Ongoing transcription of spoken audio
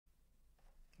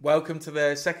Welcome to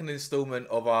the second installment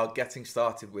of our Getting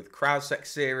Started with CrowdSec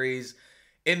series.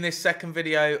 In this second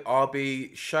video, I'll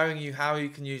be showing you how you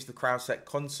can use the CrowdSec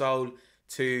Console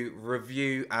to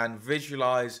review and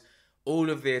visualize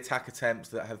all of the attack attempts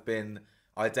that have been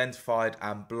identified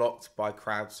and blocked by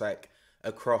CrowdSec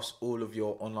across all of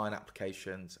your online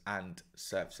applications and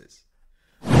services.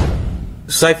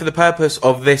 So for the purpose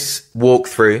of this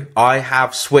walkthrough, I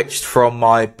have switched from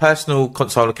my personal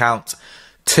console account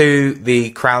to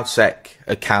the CrowdSec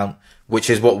account, which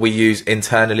is what we use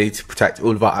internally to protect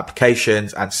all of our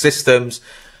applications and systems,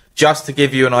 just to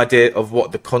give you an idea of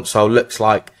what the console looks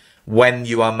like when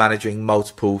you are managing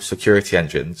multiple security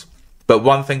engines. But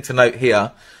one thing to note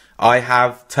here, I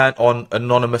have turned on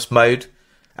anonymous mode,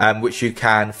 which you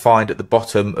can find at the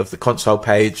bottom of the console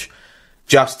page,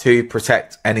 just to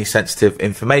protect any sensitive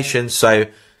information. So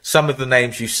some of the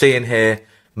names you see in here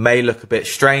may look a bit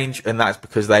strange, and that's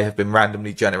because they have been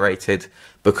randomly generated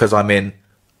because I'm in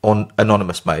on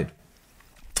anonymous mode.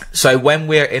 So when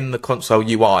we're in the console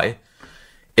UI,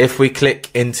 if we click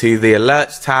into the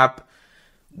alerts tab,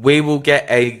 we will get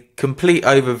a complete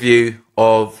overview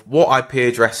of what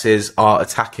IP addresses are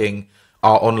attacking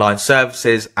our online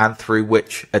services and through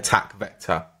which attack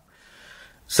vector.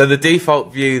 So the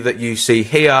default view that you see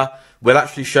here will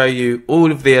actually show you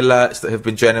all of the alerts that have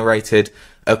been generated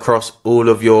across all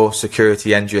of your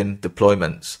security engine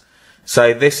deployments.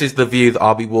 So this is the view that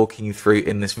I'll be walking you through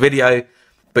in this video,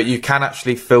 but you can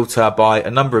actually filter by a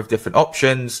number of different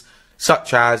options,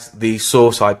 such as the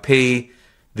source IP,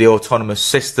 the autonomous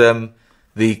system,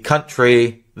 the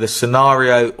country, the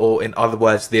scenario, or in other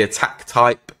words, the attack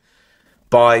type,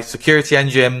 by security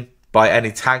engine, by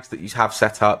any tags that you have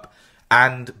set up,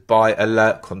 and by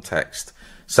alert context.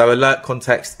 So alert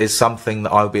context is something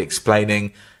that I'll be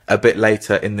explaining a bit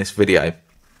later in this video.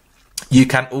 You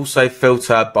can also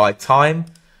filter by time.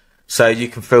 So you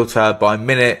can filter by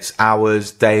minutes,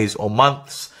 hours, days, or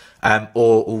months,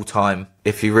 or all time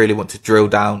if you really want to drill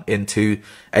down into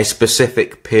a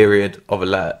specific period of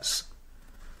alerts.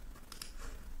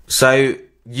 So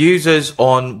users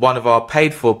on one of our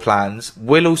paid for plans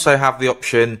will also have the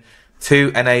option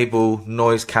to enable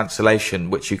noise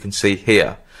cancellation, which you can see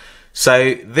here.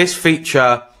 So this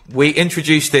feature, we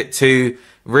introduced it to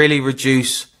really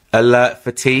reduce alert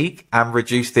fatigue and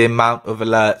reduce the amount of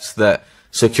alerts that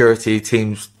security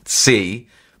teams see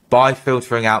by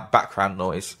filtering out background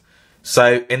noise.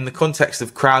 So in the context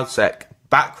of CrowdSec,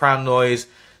 background noise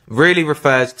really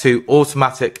refers to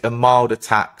automatic and mild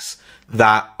attacks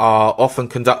that are often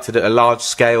conducted at a large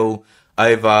scale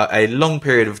over a long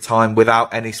period of time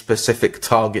without any specific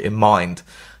target in mind,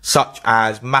 such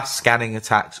as mass scanning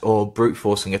attacks or brute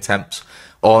forcing attempts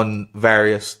on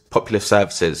various popular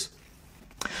services.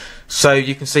 So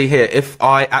you can see here, if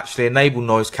I actually enable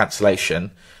noise cancellation,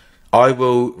 I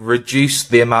will reduce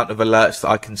the amount of alerts that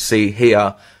I can see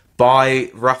here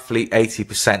by roughly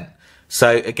 80%.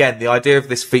 So again, the idea of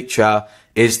this feature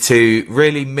is to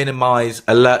really minimize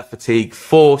alert fatigue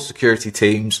for security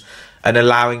teams and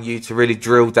allowing you to really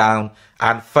drill down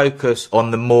and focus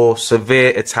on the more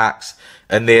severe attacks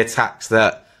and the attacks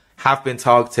that have been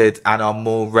targeted and are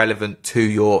more relevant to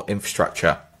your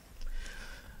infrastructure.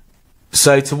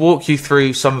 So to walk you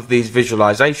through some of these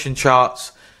visualization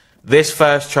charts, this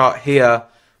first chart here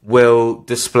will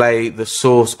display the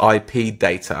source IP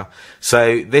data.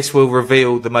 So this will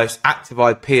reveal the most active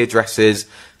IP addresses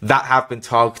that have been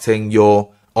targeting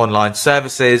your online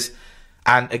services.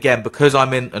 And again, because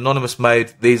I'm in anonymous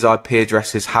mode, these IP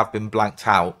addresses have been blanked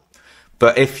out.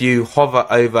 But if you hover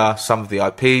over some of the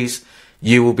IPs,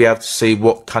 you will be able to see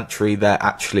what country they're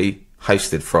actually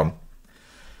hosted from.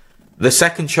 The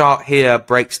second chart here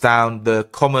breaks down the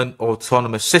common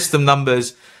autonomous system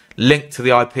numbers linked to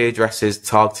the IP addresses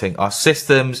targeting our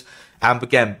systems. And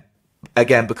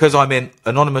again, because I'm in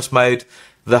anonymous mode,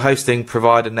 the hosting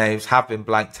provider names have been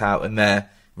blanked out and they're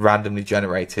randomly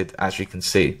generated, as you can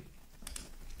see.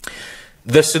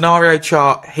 The scenario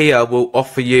chart here will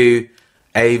offer you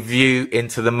a view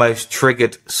into the most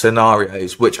triggered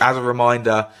scenarios, which, as a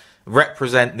reminder,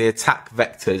 represent the attack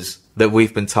vectors that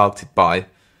we've been targeted by.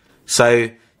 So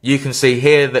you can see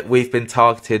here that we've been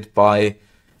targeted by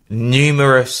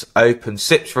numerous open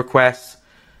SIPs requests,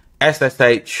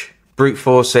 SSH brute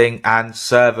forcing, and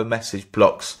server message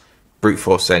blocks brute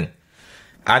forcing.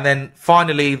 And then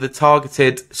finally, the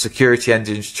targeted security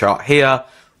engines chart here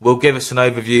will give us an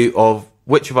overview of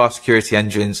which of our security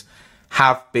engines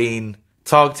have been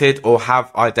targeted or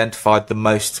have identified the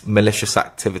most malicious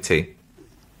activity.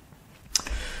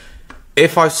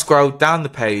 If I scroll down the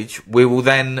page, we will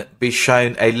then be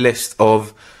shown a list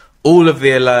of all of the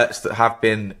alerts that have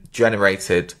been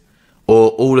generated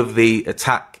or all of the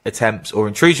attack attempts or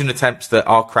intrusion attempts that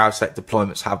our CrowdSec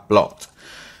deployments have blocked.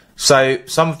 So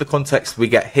some of the context we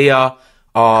get here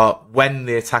are when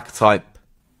the attack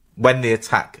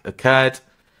occurred,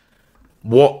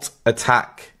 what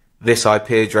attack this IP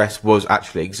address was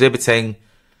actually exhibiting,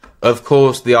 of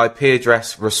course the IP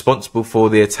address responsible for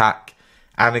the attack,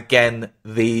 and again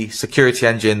the security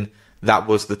engine that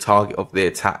was the target of the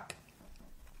attack.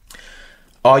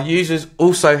 Our users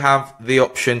also have the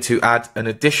option to add an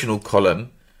additional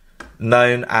column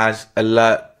known as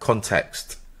alert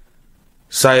context.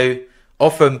 So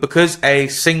often, because a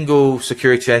single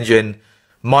security engine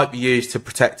might be used to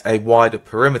protect a wider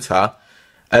perimeter,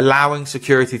 allowing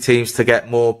security teams to get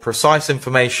more precise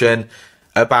information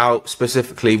about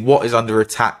specifically what is under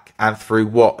attack and through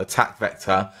what attack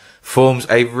vector forms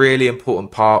a really important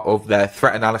part of their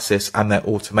threat analysis and their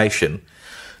automation.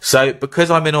 So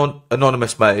because I'm in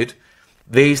anonymous mode,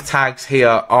 these tags here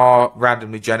are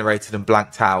randomly generated and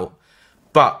blanked out.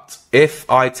 But if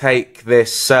I take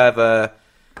this server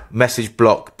message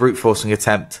block brute forcing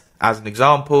attempt as an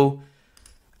example,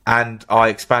 and I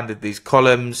expanded these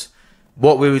columns,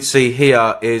 what we would see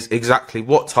here is exactly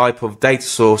what type of data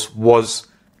source was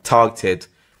targeted,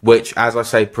 which, as I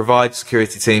say, provides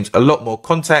security teams a lot more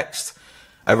context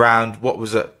around what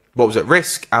was at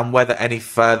risk and whether any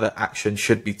further action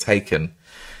should be taken.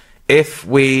 If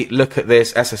we look at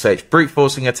this SSH brute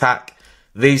forcing attack,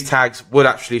 these tags would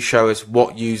actually show us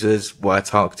what users were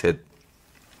targeted.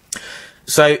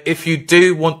 So if you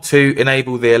do want to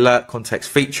enable the alert context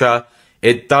feature,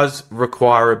 it does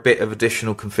require a bit of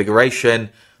additional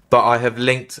configuration, but I have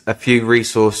linked a few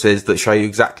resources that show you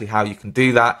exactly how you can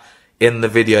do that in the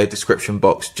video description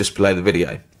box just below the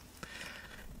video.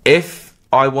 If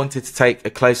I wanted to take a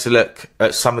closer look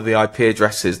at some of the IP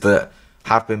addresses that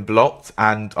have been blocked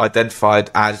and identified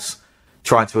as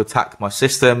trying to attack my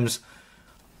systems,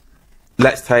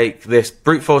 let's take this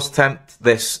brute force attempt,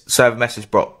 this server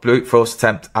message block brute force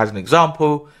attempt as an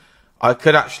example. I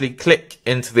could actually click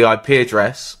into the IP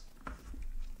address,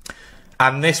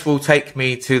 and this will take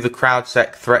me to the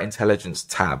CrowdSec Threat Intelligence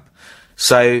tab.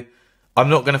 So I'm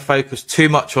not going to focus too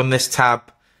much on this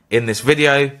tab in this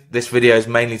video. This video is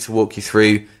mainly to walk you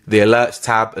through the alerts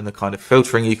tab and the kind of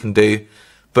filtering you can do.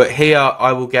 But here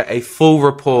I will get a full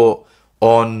report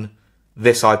on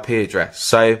this IP address.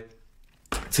 So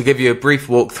to give you a brief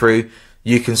walkthrough,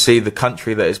 you can see the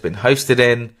country that it's been hosted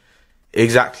in,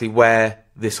 exactly where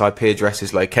this IP address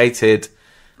is located,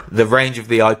 the range of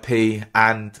the IP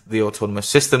and the autonomous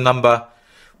system number.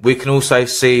 We can also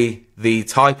see the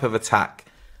type of attack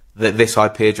that this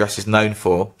IP address is known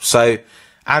for. So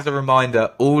as a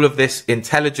reminder, all of this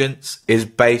intelligence is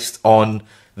based on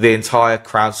the entire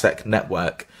CrowdSec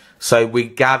network. So we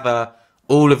gather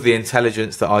all of the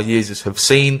intelligence that our users have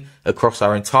seen across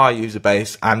our entire user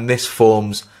base, and this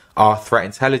forms our threat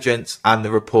intelligence and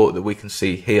the report that we can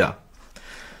see here.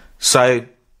 So,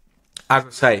 as I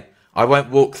say, I won't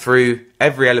walk through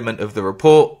every element of the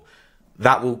report.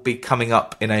 That will be coming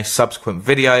up in a subsequent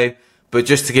video, but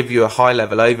just to give you a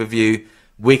high-level overview,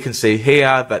 we can see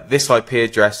here that this IP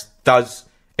address does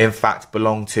in fact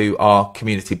belong to our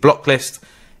community block list.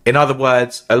 In other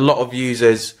words, a lot of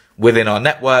users within our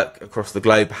network across the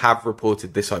globe have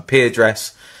reported this IP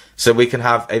address, so we can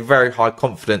have a very high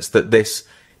confidence that this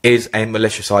is a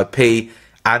malicious IP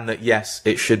and that yes,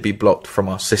 it should be blocked from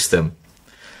our system.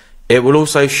 It will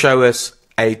also show us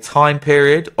a time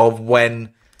period of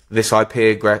when this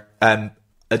IP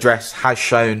address has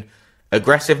shown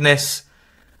aggressiveness,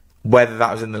 whether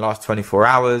that was in the last 24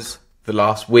 hours, the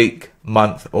last week,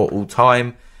 month, or all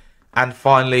time. And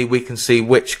finally, we can see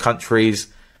which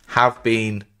countries have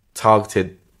been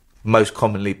targeted most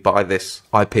commonly by this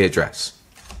IP address.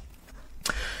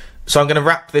 So I'm going to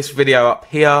wrap this video up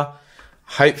here.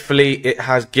 Hopefully it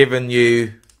has given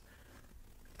you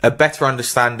a better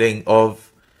understanding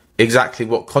of exactly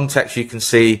what context you can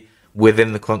see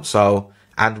within the console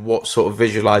and what sort of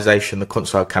visualization the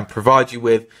console can provide you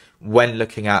with when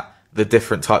looking at the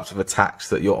different types of attacks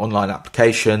that your online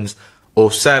applications or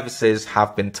services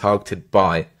have been targeted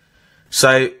by.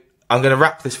 So I'm going to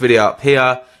wrap this video up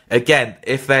here. Again,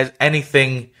 if there's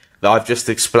anything that I've just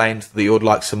explained that you would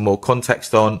like some more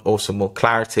context on or some more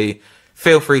clarity,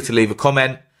 feel free to leave a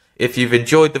comment. If you've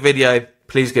enjoyed the video,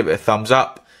 please give it a thumbs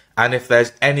up. And if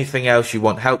there's anything else you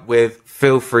want help with,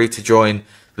 feel free to join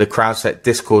the CrowdSec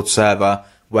Discord server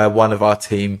where one of our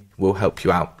team will help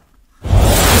you out.